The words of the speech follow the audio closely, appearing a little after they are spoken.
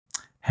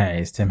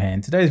Hey, it's Tim here.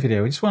 In today's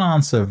video, we just want to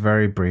answer a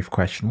very brief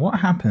question. What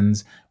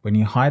happens when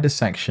you hide a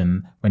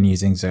section when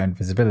using zone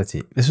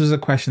visibility? This was a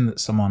question that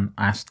someone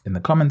asked in the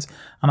comments,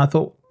 and I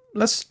thought,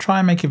 let's try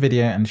and make a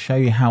video and show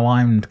you how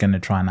I'm going to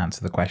try and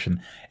answer the question.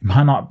 It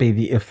might not be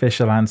the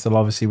official answer.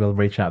 Obviously, we'll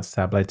reach out to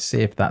Tableau to see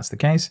if that's the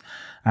case,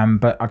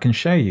 but I can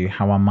show you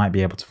how I might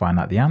be able to find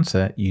out the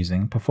answer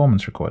using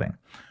performance recording.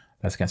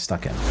 Let's get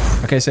stuck in.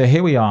 Okay, so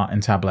here we are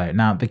in Tableau.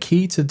 Now, the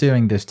key to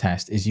doing this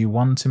test is you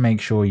want to make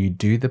sure you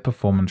do the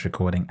performance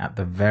recording at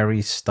the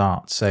very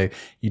start. So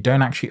you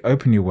don't actually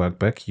open your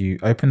workbook, you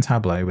open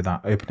Tableau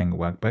without opening a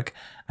workbook,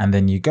 and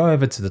then you go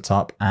over to the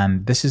top,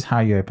 and this is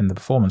how you open the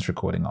performance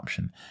recording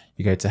option.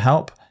 You go to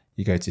Help,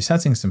 you go to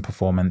Settings and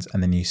Performance,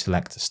 and then you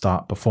select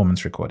Start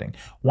Performance Recording.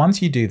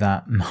 Once you do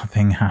that,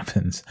 nothing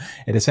happens.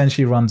 It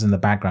essentially runs in the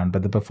background,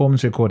 but the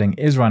performance recording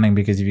is running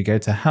because if you go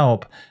to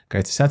Help, go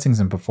to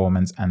Settings and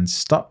Performance, and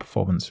Stop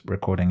Performance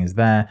Recording is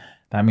there,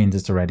 that means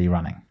it's already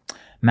running.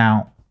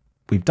 Now,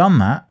 we've done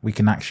that, we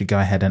can actually go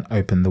ahead and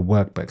open the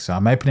workbook. So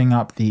I'm opening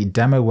up the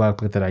demo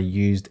workbook that I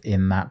used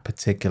in that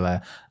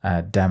particular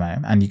demo,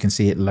 and you can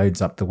see it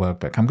loads up the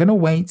workbook. I'm going to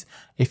wait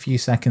a few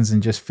seconds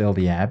and just fill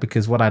the air,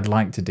 because what I'd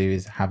like to do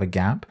is have a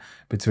gap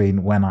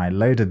between when I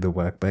loaded the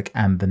workbook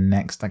and the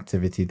next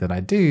activity that I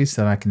do,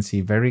 so I can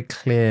see very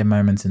clear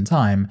moments in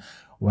time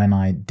when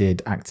I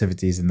did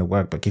activities in the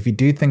workbook. If you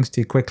do things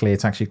too quickly,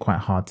 it's actually quite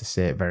hard to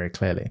see it very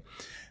clearly.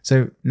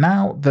 So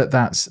now that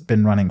that's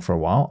been running for a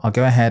while, I'll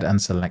go ahead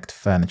and select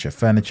furniture.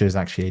 Furniture is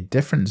actually a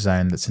different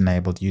zone that's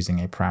enabled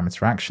using a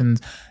parameter actions.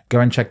 Go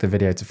and check the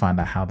video to find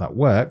out how that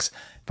works.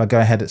 If I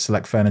go ahead and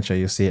select furniture,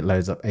 you'll see it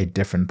loads up a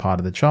different part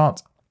of the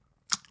chart.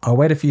 I'll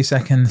wait a few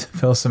seconds,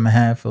 fill some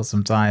air, fill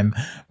some time.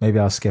 Maybe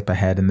I'll skip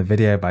ahead in the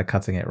video by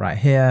cutting it right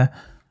here.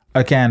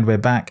 Okay, and we're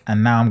back.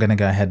 And now I'm going to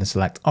go ahead and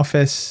select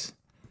Office.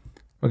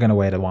 We're going to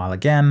wait a while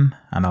again,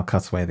 and I'll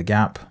cut away the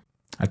gap.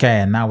 Okay,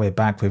 and now we're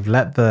back. We've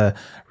let the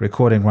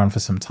recording run for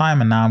some time,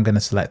 and now I'm going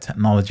to select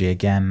Technology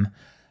again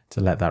to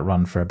let that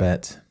run for a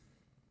bit.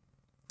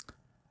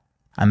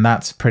 And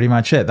that's pretty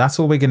much it. That's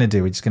all we're going to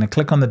do. We're just going to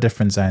click on the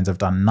different zones. I've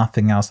done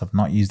nothing else. I've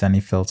not used any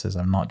filters.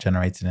 I've not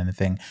generated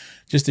anything.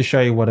 Just to show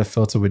you what a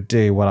filter would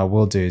do, what I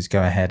will do is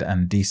go ahead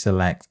and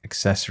deselect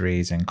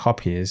accessories and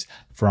copiers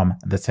from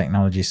the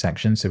technology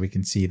section, so we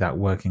can see that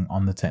working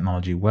on the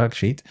technology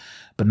worksheet.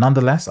 But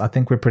nonetheless, I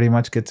think we're pretty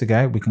much good to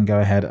go. We can go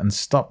ahead and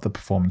stop the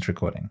performance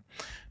recording.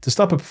 To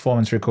stop a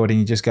performance recording,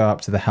 you just go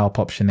up to the Help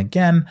option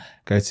again,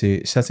 go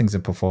to Settings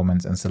and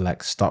Performance, and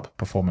select Stop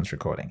Performance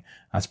Recording.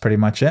 That's pretty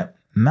much it.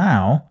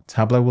 Now,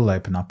 Tableau will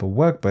open up a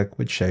workbook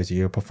which shows you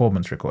your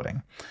performance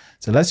recording.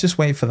 So let's just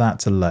wait for that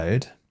to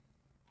load.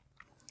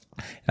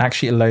 It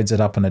actually loads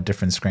it up on a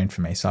different screen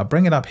for me. So I'll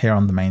bring it up here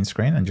on the main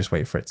screen and just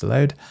wait for it to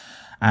load,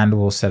 and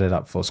we'll set it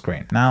up full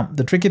screen. Now,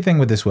 the tricky thing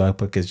with this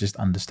workbook is just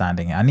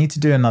understanding it. I need to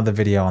do another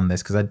video on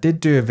this because I did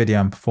do a video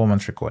on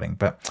performance recording,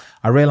 but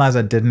I realized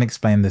I didn't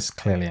explain this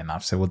clearly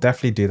enough. So we'll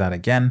definitely do that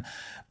again.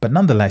 But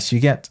nonetheless, you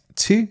get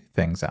two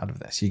things out of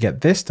this. You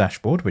get this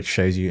dashboard, which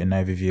shows you an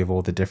overview of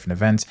all the different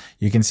events.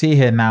 You can see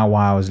here now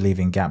why I was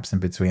leaving gaps in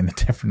between the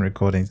different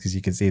recordings, because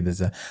you can see there's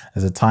a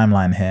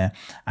timeline here.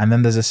 And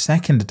then there's a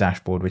second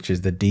dashboard, which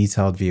is the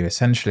detailed view,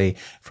 essentially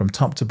from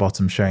top to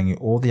bottom, showing you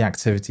all the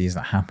activities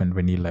that happened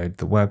when you load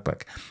the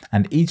workbook.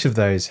 And each of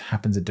those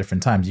happens at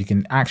different times. You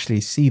can actually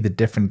see the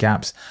different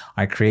gaps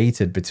I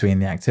created between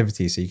the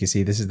activities. So you can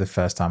see this is the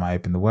first time I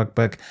opened the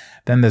workbook.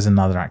 Then there's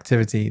another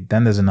activity.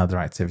 Then there's another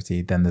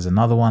activity. Then there's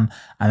another one.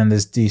 And then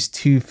there's these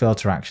two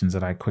filter actions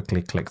that I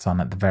quickly clicked on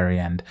at the very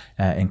end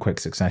in quick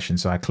succession.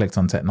 So I clicked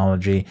on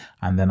technology,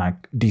 and then I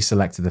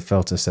deselected the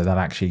filter. So that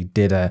actually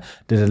did a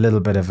little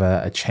bit of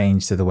a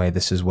change to the way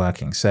this is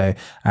working. So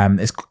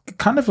it's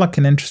kind of like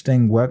an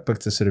interesting workbook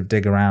to sort of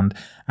dig around.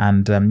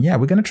 And yeah,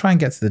 we're going to try and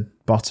get to the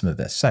bottom of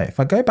this. So if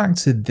I go back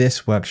to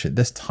this worksheet,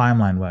 this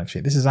timeline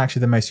worksheet, this is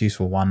actually the most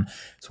useful one.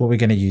 It's what we're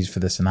going to use for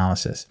this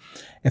analysis.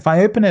 If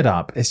I open it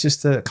up, it's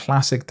just a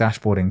classic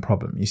dashboarding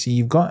problem. You see,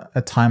 you've got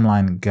a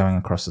timeline going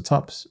across the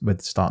tops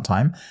with start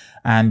time,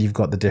 and you've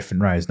got the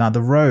different rows. Now,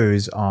 the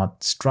rows are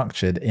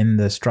structured in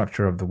the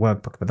structure of the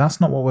workbook, but that's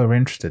not what we're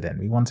interested in.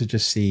 We want to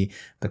just see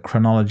the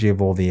chronology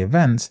of all the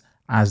events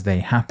as they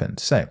happened.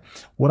 So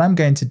what I'm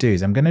going to do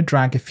is I'm going to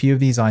drag a few of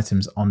these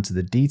items onto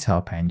the detail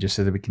pane just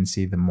so that we can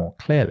see them more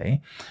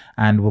clearly.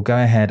 And we'll go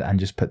ahead and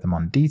just put them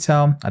on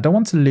detail. I don't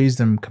want to lose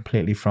them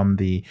completely from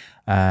the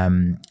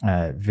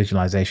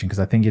visualization, because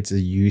I think it's a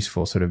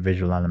useful sort of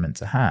visual element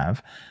to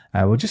have.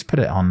 We'll just put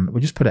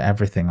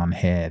everything on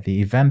here. The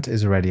event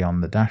is already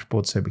on the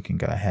dashboard, so we can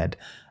go ahead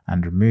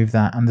and remove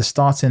that. And the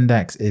start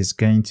index is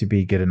going to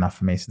be good enough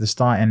for me. So the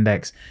start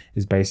index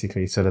is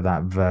basically sort of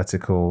that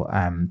vertical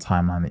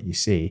timeline that you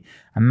see.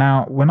 And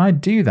now when I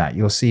do that,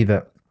 you'll see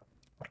that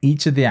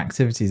each of the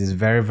activities is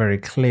very, very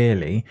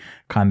clearly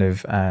kind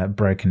of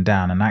broken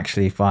down. And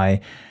actually, if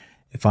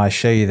I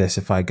show you this,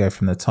 if I go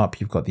from the top,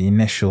 you've got the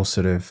initial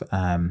sort of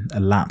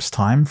elapsed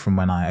time from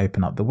when I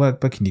open up the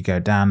workbook, and you go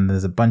down,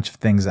 there's a bunch of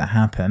things that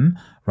happen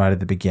right at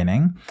the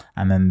beginning.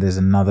 And then there's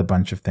another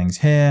bunch of things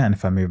here. And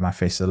if I move my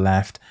face to the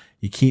left,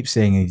 you keep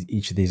seeing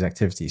each of these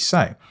activities.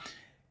 So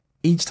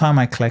each time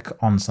I click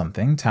on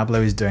something,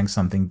 Tableau is doing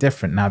something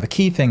different. Now, the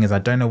key thing is I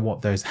don't know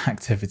what those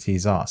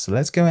activities are. So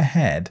let's go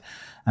ahead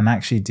and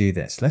actually do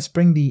this. Let's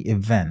bring the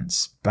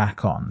events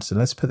back on. So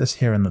let's put this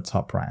here in the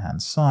top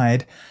right-hand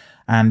side.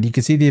 And you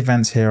can see the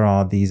events here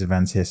are these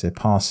events here. So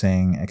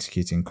parsing,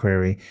 executing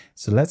query.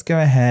 So let's go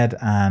ahead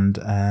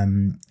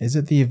and is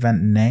it the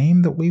event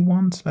name that we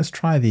want? Let's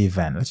try the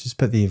event. Let's just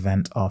put the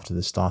event after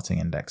the starting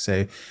index.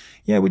 So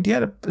yeah, we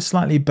get a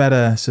slightly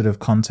better sort of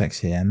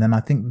context here. And then I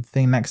think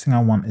the next thing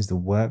I want is the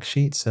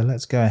worksheet. So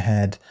let's go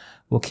ahead.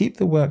 We'll keep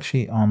the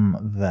worksheet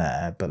on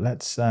there, but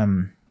let's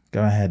go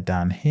ahead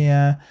down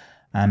here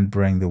and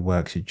bring the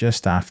worksheet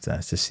just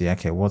after to see,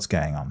 okay, what's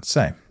going on.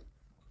 So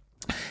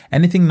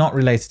anything not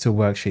related to a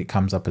worksheet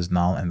comes up as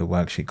null in the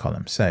worksheet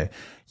column. So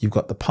you've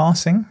got the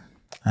parsing,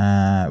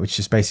 which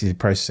is basically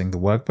processing the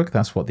workbook.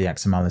 That's what the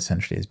XML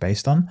essentially is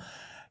based on.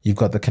 You've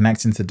got the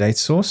connecting to the data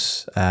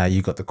source.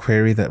 You've got the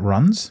query that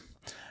runs.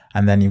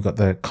 And then you've got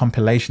the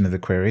compilation of the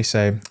query.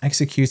 So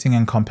executing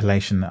and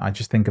compilation, I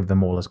just think of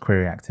them all as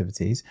query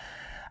activities.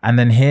 And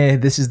then here,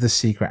 this is the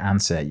secret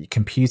answer. You're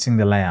computing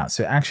the layout.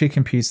 So it actually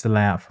computes the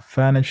layout for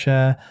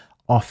furniture,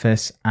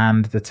 office,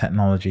 and the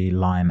technology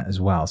line as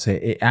well. So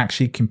it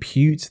actually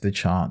computes the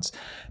charts,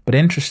 but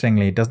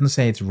interestingly, it doesn't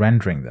say it's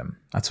rendering them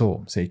at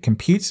all. So it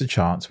computes the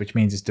charts, which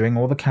means it's doing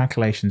all the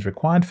calculations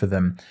required for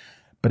them,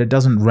 but it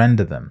doesn't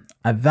render them.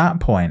 At that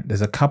point,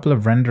 there's a couple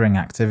of rendering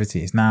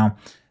activities. Now,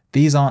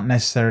 these aren't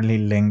necessarily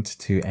linked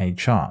to a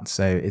chart,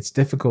 so it's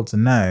difficult to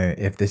know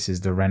if this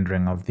is the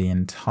rendering of the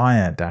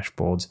entire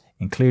dashboards,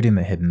 including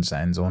the hidden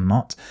zones, or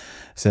not.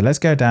 So let's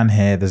go down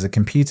here. There's a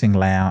computing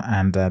layout,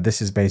 and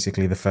this is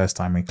basically the first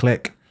time we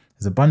click.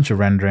 There's a bunch of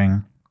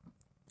rendering.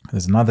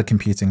 There's another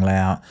computing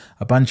layout,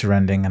 a bunch of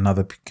rendering,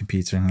 another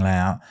computing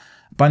layout,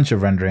 a bunch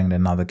of rendering, and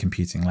another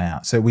computing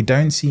layout. So we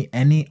don't see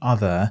any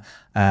other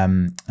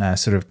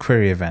sort of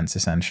query events,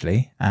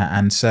 essentially.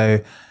 And so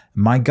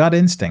my gut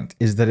instinct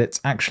is that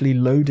it's actually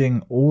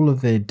loading all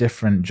of the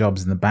different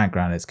jobs in the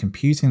background. It's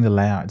computing the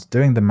layout, it's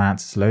doing the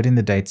maths, it's loading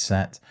the data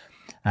set,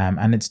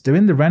 and it's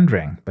doing the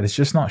rendering, but it's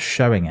just not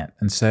showing it.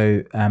 And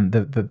so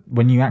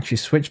when you actually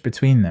switch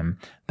between them,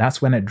 that's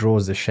when it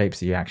draws the shapes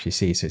that you actually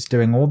see. So it's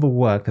doing all the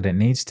work that it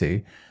needs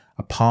to,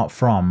 apart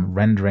from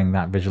rendering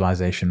that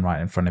visualization right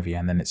in front of you,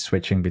 and then it's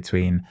switching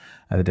between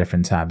the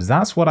different tabs.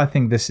 That's what I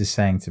think this is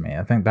saying to me.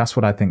 I think that's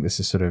what I think this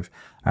is sort of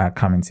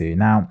coming to.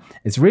 Now,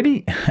 it's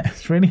really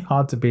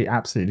hard to be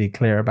absolutely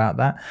clear about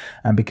that,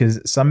 because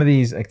some of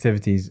these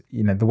activities,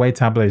 you know, the way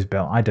Tableau is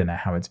built, I don't know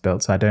how it's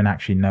built, so I don't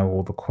actually know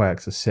all the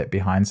quirks that sit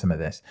behind some of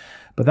this.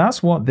 But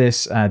that's what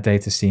this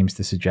data seems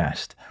to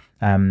suggest.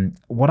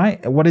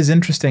 What is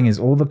interesting is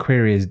all the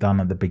query is done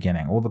at the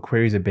beginning. All the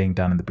queries are being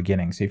done at the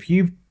beginning. So if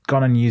you've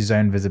gone and used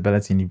zone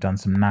visibility and you've done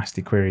some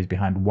nasty queries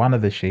behind one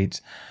of the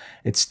sheets,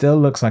 it still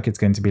looks like it's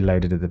going to be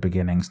loaded at the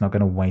beginning. It's not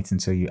going to wait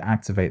until you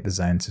activate the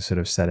zone to sort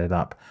of set it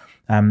up.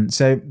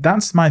 So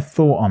that's my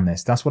thought on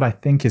this. That's what I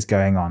think is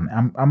going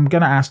on. I'm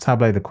going to ask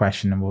Tableau the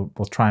question, and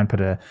we'll try and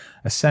put a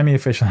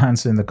semi-official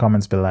answer in the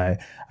comments below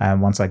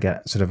once I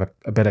get sort of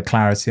a bit of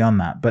clarity on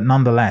that. But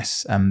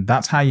nonetheless,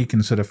 that's how you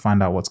can sort of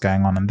find out what's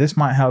going on. And this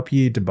might help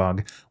you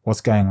debug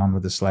what's going on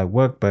with the slow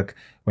workbook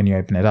when you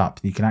open it up.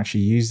 You can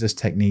actually use this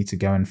technique to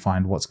go and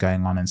find what's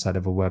going on inside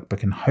of a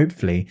workbook, and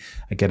hopefully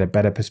get a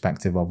better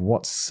perspective of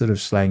what's sort of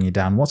slowing you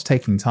down, what's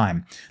taking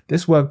time.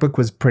 This workbook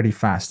was pretty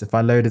fast. If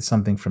I loaded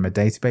something from a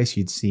database,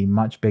 you'd see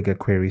much bigger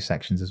query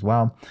sections as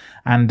well.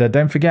 And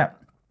don't forget,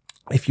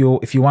 if you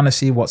want to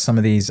see what some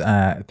of these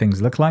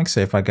things look like, so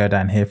if I go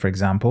down here, for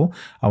example,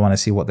 I want to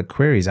see what the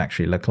queries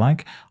actually look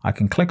like, I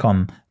can click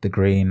on the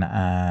green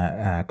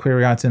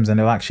query items, and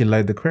it'll actually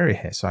load the query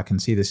here. So I can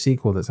see the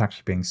SQL that's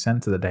actually being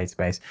sent to the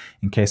database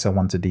in case I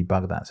want to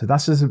debug that. So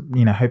that's just,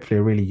 you know, hopefully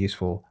a really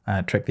useful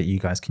trick that you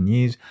guys can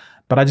use.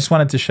 But I just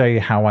wanted to show you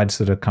how I'd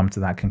sort of come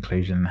to that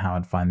conclusion and how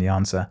I'd find the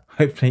answer.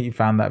 Hopefully you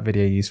found that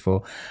video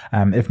useful.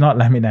 If not,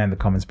 let me know in the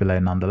comments below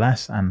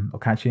nonetheless, and I'll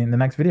catch you in the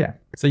next video.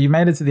 So you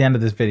made it to the end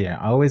of this video.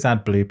 I always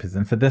add bloopers,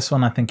 and for this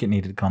one, I think it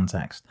needed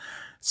context.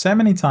 So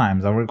many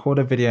times I'll record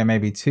a video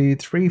maybe 2,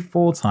 3,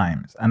 4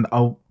 times, and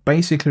I'll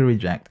basically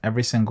reject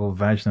every single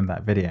version of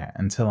that video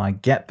until I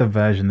get the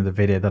version of the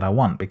video that I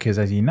want. Because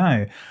as you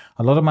know,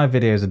 a lot of my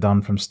videos are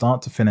done from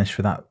start to finish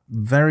without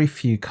very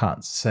few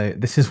cuts. So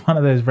this is one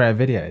of those rare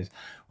videos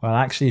where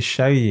I'll actually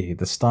show you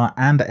the start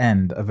and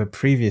end of a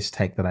previous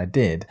take that I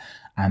did.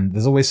 And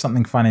there's always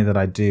something funny that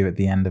I do at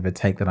the end of a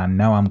take that I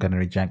know I'm going to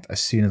reject as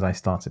soon as I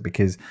start it,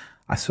 because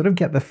I sort of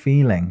get the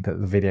feeling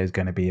that the video is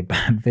going to be a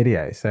bad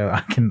video. So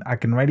I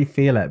can really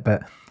feel it,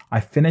 but I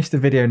finish the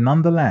video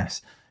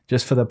nonetheless,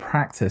 just for the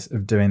practice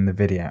of doing the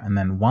video. And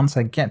then once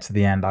I get to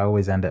the end, I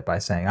always end it by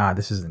saying,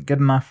 this isn't good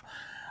enough.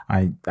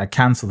 I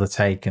cancel the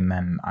take, and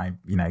then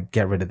I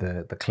get rid of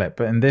the clip.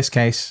 But in this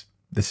case,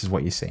 this is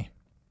what you see.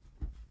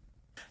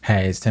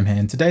 Hey, it's Tim here.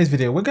 In today's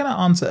video, we're going to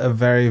answer a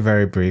very,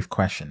 very brief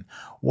question.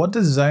 What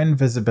does zone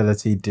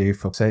visibility do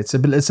for? So it's a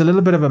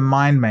little bit of a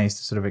mind maze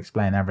to sort of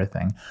explain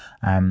everything.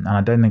 And I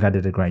don't think I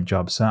did a great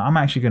job. So I'm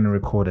actually going to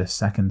record a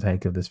second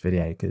take of this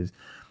video because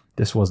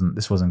this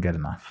wasn't good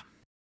enough.